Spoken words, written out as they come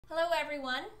Hello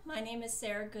everyone, my name is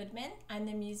Sarah Goodman. I'm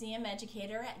the museum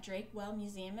educator at Drakewell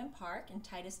Museum and Park in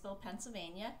Titusville,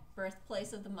 Pennsylvania,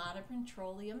 birthplace of the modern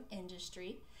petroleum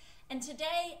industry. And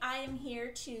today I am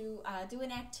here to do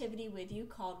an activity with you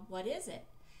called What Is It?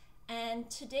 And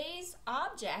today's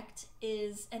object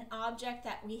is an object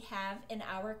that we have in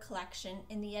our collection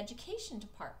in the education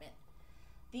department.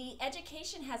 The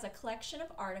education has a collection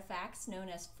of artifacts known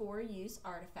as for-use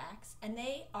artifacts, and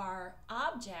they are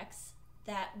objects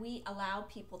that we allow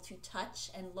people to touch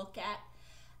and look at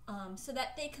so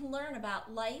that they can learn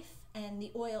about life and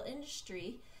the oil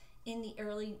industry in the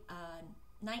early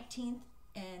 19th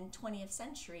and 20th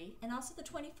century and also the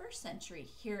 21st century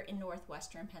here in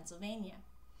northwestern Pennsylvania.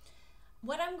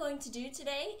 What I'm going to do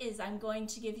today is I'm going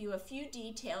to give you a few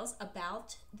details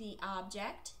about the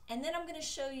object, and then I'm going to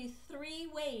show you 3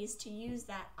 ways to use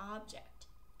that object.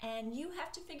 And you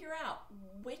have to figure out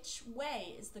which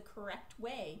way is the correct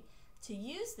way to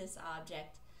use this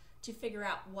object to figure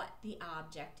out what the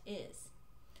object is.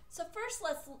 So first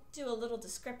let's do a little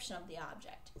description of the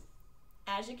object.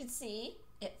 As you can see,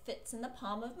 it fits in the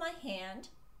palm of my hand,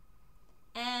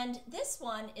 and this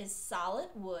one is solid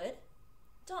wood.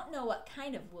 Don't know what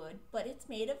kind of wood, but it's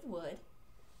made of wood,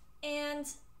 and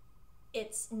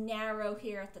it's narrow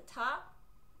here at the top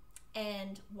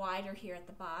and wider here at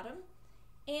the bottom,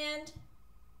 and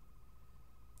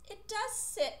it does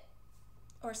sit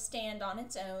or stand on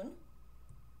its own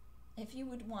if you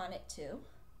would want it to,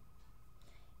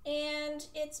 and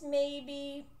it's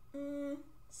maybe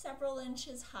several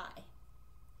inches high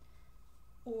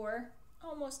or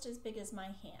almost as big as my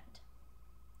hand.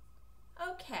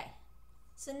 Okay,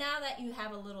 so now that you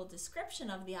have a little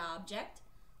description of the object,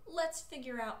 let's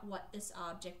figure out what this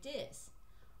object is.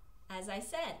 As I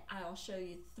said, I'll show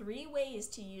you 3 ways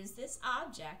to use this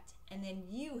object, and then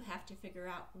you have to figure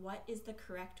out what is the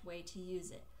correct way to use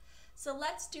it. So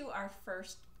let's do our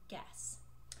first guess.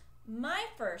 My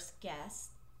first guess,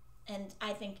 and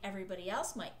I think everybody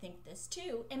else might think this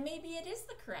too, and maybe it is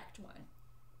the correct one.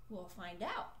 We'll find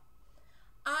out.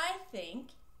 I think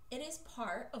it is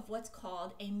part of what's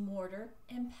called a mortar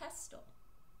and pestle.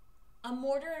 A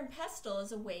mortar and pestle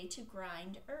is a way to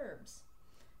grind herbs.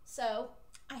 So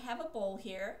I have a bowl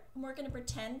here, and we're going to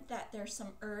pretend that there's some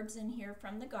herbs in here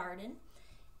from the garden,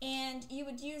 and you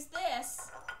would use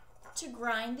this to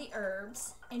grind the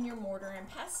herbs in your mortar and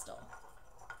pestle.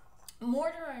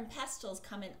 Mortar and pestles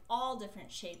come in all different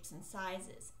shapes and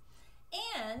sizes,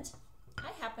 and I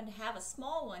happen to have a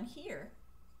small one here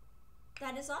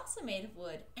that is also made of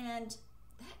wood, and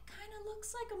that kind of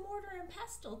looks like a mortar and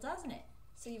pestle, doesn't it?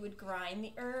 So you would grind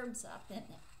the herbs up in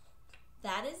it.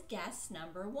 That is guess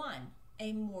number 1.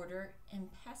 A mortar and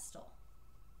pestle.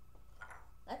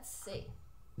 Let's see.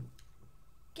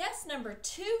 Guess number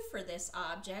 2 for this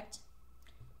object,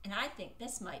 and I think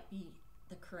this might be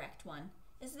the correct one,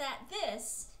 is that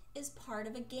this is part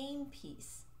of a game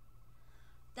piece.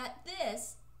 That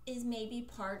this is maybe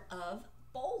part of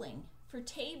bowling, for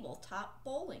tabletop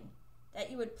bowling.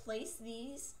 That you would place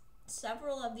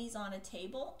several of these on a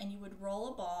table, and you would roll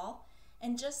a ball,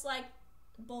 and just like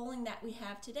bowling that we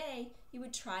have today, you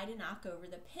would try to knock over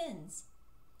the pins.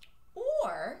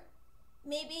 Or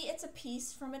maybe it's a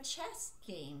piece from a chess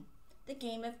game, the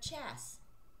game of chess.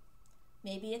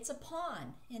 Maybe it's a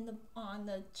pawn on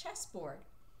the chessboard.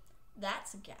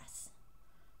 That's a guess.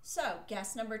 So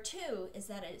guess number 2 is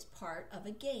that it is part of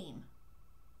a game.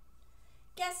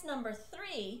 Guess number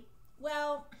 3,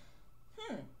 well,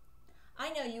 I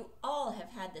know you all have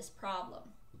had this problem.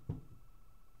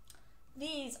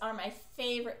 These are my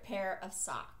favorite pair of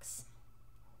socks.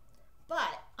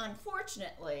 But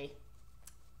unfortunately,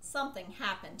 something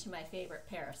happened to my favorite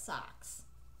pair of socks.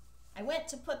 I went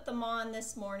to put them on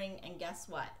this morning, and guess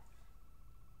what?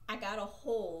 I got a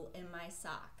hole in my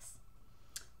socks.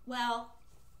 Well,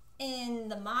 in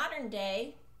the modern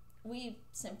day, we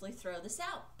simply throw this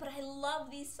out. But I love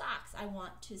these socks. I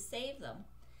want to save them.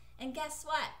 And guess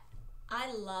what?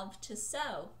 I love to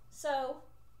sew. So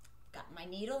got my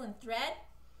needle and thread,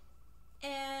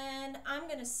 and I'm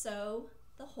going to sew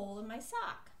the hole in my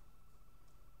sock.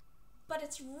 But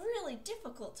it's really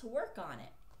difficult to work on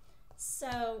it.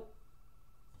 So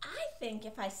I think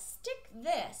if I stick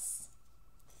this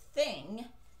thing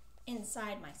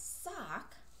inside my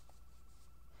sock,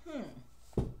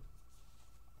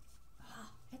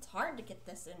 it's hard to get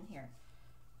this in here.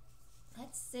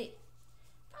 Let's see.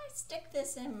 If I stick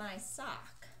this in my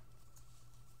sock,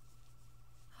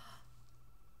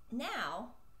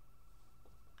 now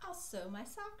I'll sew my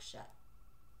sock shut.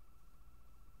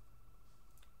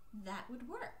 That would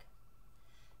work.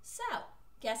 So,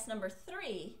 guess number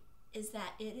 3 is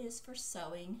that it is for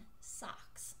sewing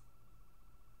socks.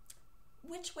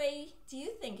 which way do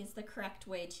you think is the correct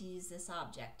way to use this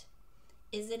object?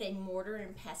 Is it a mortar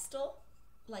and pestle,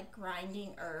 like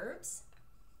grinding herbs?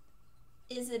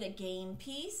 Is it a game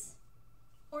piece?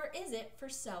 Or is it for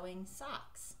sewing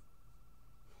socks?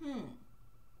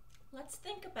 Let's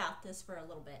think about this for a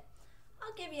little bit.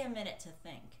 I'll give you a minute to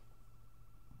think.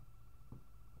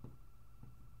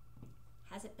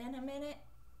 Has it been a minute?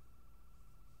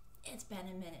 It's been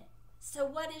a minute. So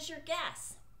what is your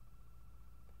guess?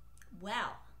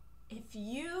 Well, if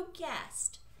you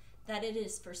guessed that it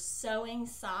is for sewing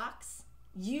socks,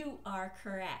 you are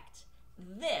correct.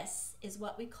 This is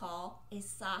what we call a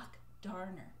sock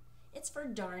darner. It's for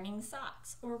darning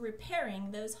socks or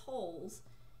repairing those holes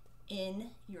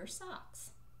in your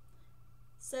socks.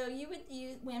 So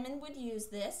women would use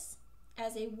this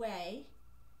as a way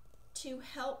to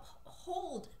help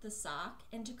hold the sock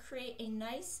and to create a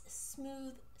nice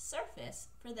smooth surface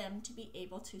for them to be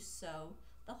able to sew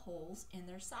the holes in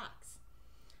their socks.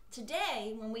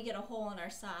 Today, when we get a hole in our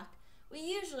sock, we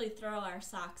usually throw our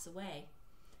socks away.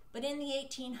 But in the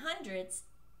 1800s,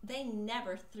 they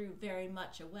never threw very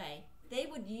much away. They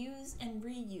would use and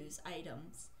reuse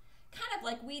items. Kind of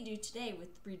like we do today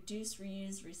with reduce,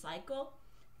 reuse, recycle.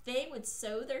 They would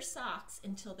sew their socks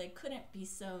until they couldn't be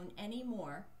sewn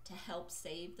anymore to help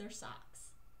save their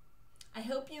socks. I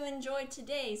hope you enjoyed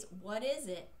today's What Is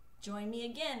It? Join me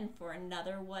again for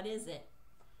another What Is It?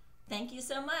 Thank you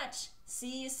so much.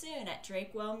 See you soon at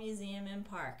Drakewell Museum and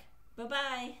Park.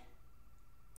 Bye-bye.